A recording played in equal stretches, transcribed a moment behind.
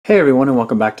Hey everyone, and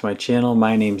welcome back to my channel.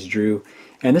 My name's Drew,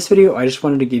 and in this video I just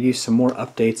wanted to give you some more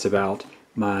updates about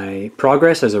my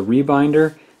progress as a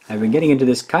rebinder. I've been getting into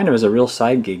this kind of as a real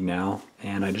side gig now,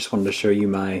 and I just wanted to show you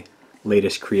my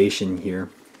latest creation here.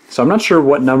 So I'm not sure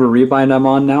what number rebind I'm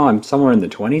on now. I'm somewhere in the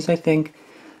 20s, I think,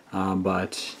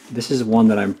 but this is one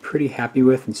that I'm pretty happy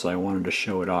with, and so I wanted to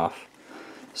show it off.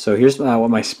 So here's what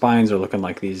my spines are looking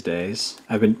like these days.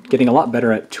 I've been getting a lot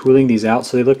better at tooling these out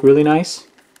so they look really nice.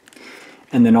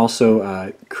 And then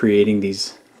also creating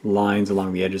these lines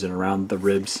along the edges and around the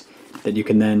ribs that you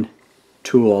can then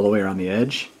tool all the way around the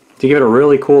edge to give it a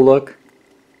really cool look.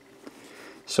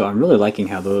 So I'm really liking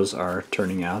how those are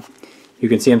turning out. You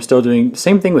can see I'm still doing the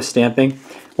same thing with stamping.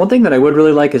 One thing that I would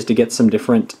really like is to get some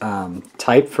different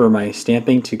type for my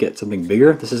stamping to get something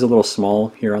bigger. This is a little small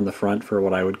here on the front for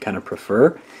what I would kind of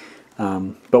prefer.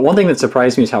 But one thing that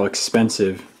surprised me is how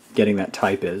expensive getting that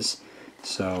type is.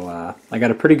 So I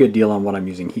got a pretty good deal on what I'm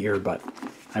using here, but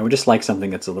I would just like something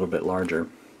that's a little bit larger.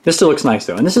 This still looks nice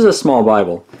though, and this is a small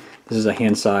Bible. This is a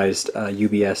hand-sized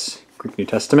UBS Greek New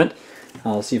Testament.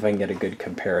 I'll see if I can get a good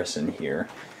comparison here.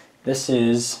 This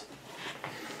is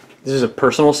a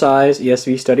personal size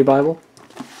ESV study Bible.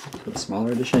 For the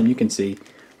smaller edition, you can see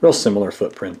real similar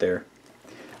footprint there.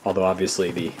 Although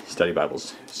obviously the study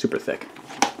Bible's super thick.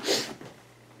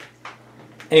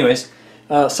 Anyways,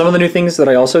 some of the new things that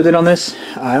I also did on this,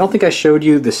 I don't think I showed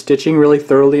you the stitching really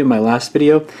thoroughly in my last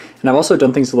video, and I've also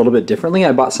done things a little bit differently.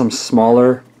 I bought some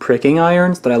smaller pricking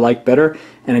irons that I like better,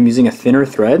 and I'm using a thinner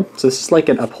thread. So this is like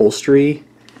an upholstery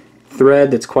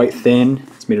thread that's quite thin.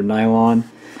 It's made of nylon.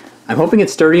 I'm hoping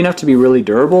it's sturdy enough to be really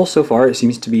durable. So far it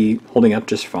seems to be holding up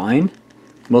just fine.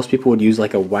 Most people would use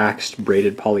like a waxed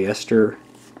braided polyester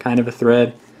kind of a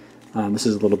thread. This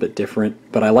is a little bit different,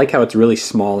 but I like how it's really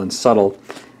small and subtle,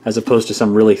 as opposed to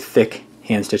some really thick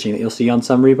hand stitching that you'll see on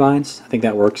some rebinds. I think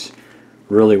that works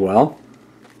really well.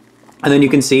 And then you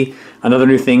can see another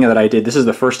new thing that I did. This is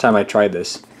the first time I tried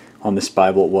this on this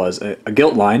Bible. It was a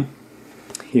gilt line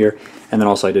here, and then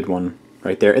also I did one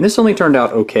right there. And this only turned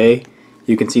out okay.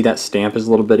 You can see that stamp is a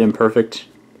little bit imperfect,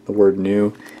 the word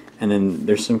new, and then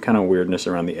there's some kind of weirdness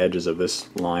around the edges of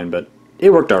this line, but it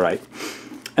worked all right.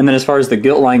 And then as far as the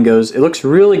gilt line goes, it looks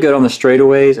really good on the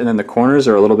straightaways, and then the corners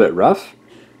are a little bit rough.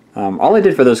 All I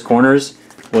did for those corners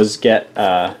was get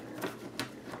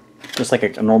just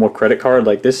like a normal credit card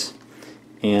like this,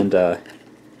 and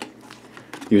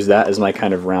use that as my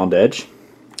kind of round edge.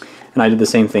 And I did the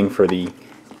same thing for the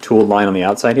tooled line on the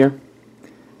outside here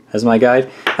as my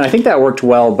guide. And I think that worked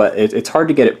well, but it's hard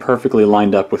to get it perfectly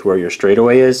lined up with where your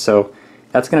straightaway is, so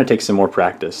that's going to take some more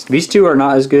practice. These two are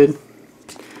not as good,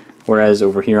 whereas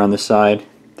over here on this side,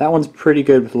 that one's pretty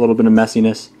good with a little bit of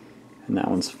messiness. And that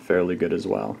one's fairly good as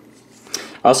well.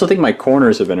 I also think my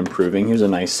corners have been improving. Here's a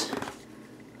nice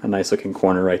looking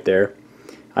corner right there.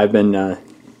 I've been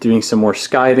doing some more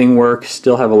skiving work.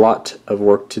 Still have a lot of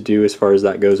work to do as far as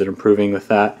that goes and improving with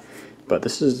that. But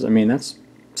this is, I mean, that's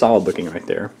solid looking right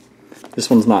there. This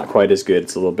one's not quite as good.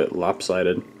 It's a little bit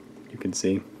lopsided, you can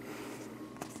see.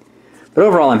 But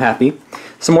overall, I'm happy.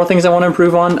 Some more things I want to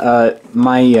improve on.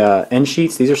 My end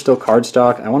sheets, these are still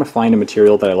cardstock. I want to find a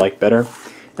material that I like better.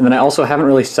 And then I also haven't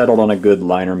really settled on a good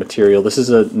liner material. This is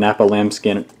a Napa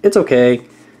lambskin. It's okay.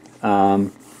 It's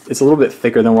a little bit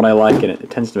thicker than what I like, and it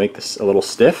tends to make this a little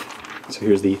stiff. So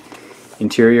here's the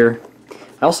interior.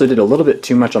 I also did a little bit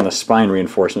too much on the spine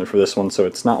reinforcement for this one, so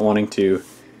it's not wanting to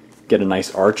get a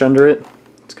nice arch under it.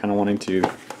 It's kind of wanting to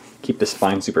keep the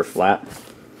spine super flat.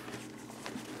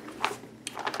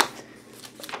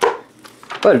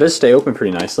 But it does stay open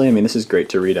pretty nicely. I mean, this is great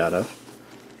to read out of.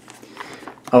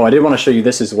 Oh, I did want to show you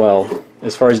this as well.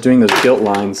 As far as doing those gilt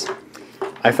lines,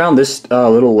 I found this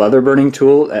little leather burning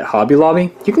tool at Hobby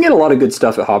Lobby. You can get a lot of good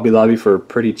stuff at Hobby Lobby for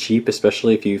pretty cheap,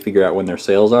 especially if you figure out when their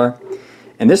sales are.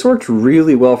 And this worked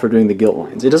really well for doing the gilt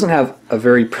lines. It doesn't have a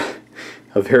very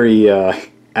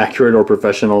accurate or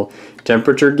professional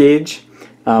temperature gauge,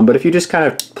 but if you just kind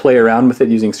of play around with it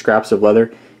using scraps of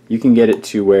leather, you can get it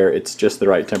to where it's just the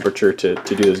right temperature to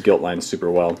do those gilt lines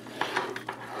super well.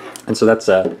 And so that's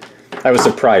I was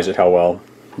surprised at how well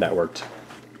that worked.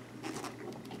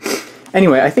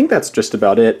 Anyway, I think that's just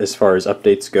about it as far as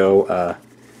updates go.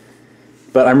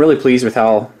 But I'm really pleased with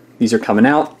how these are coming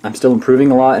out. I'm still improving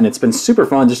a lot, and it's been super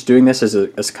fun just doing this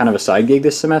as kind of a side gig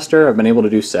this semester. I've been able to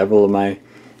do several of my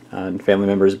family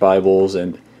members' Bibles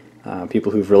and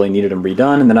people who've really needed them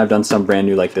redone, and then I've done some brand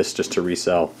new like this just to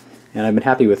resell. And I've been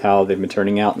happy with how they've been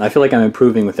turning out, and I feel like I'm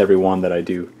improving with every one that I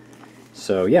do.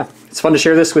 So yeah, it's fun to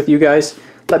share this with you guys.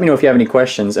 Let me know if you have any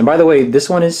questions. And by the way, this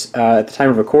one is, at the time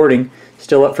of recording,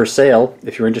 still up for sale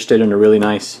if you're interested in a really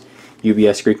nice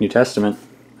UBS Greek New Testament.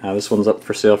 This one's up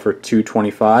for sale for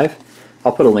 $225.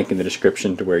 I'll put a link in the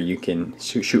description to where you can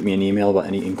shoot me an email about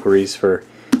any inquiries for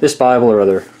this Bible or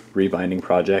other rebinding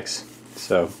projects.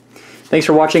 So thanks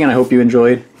for watching, and I hope you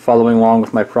enjoyed following along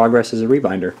with my progress as a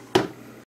rebinder.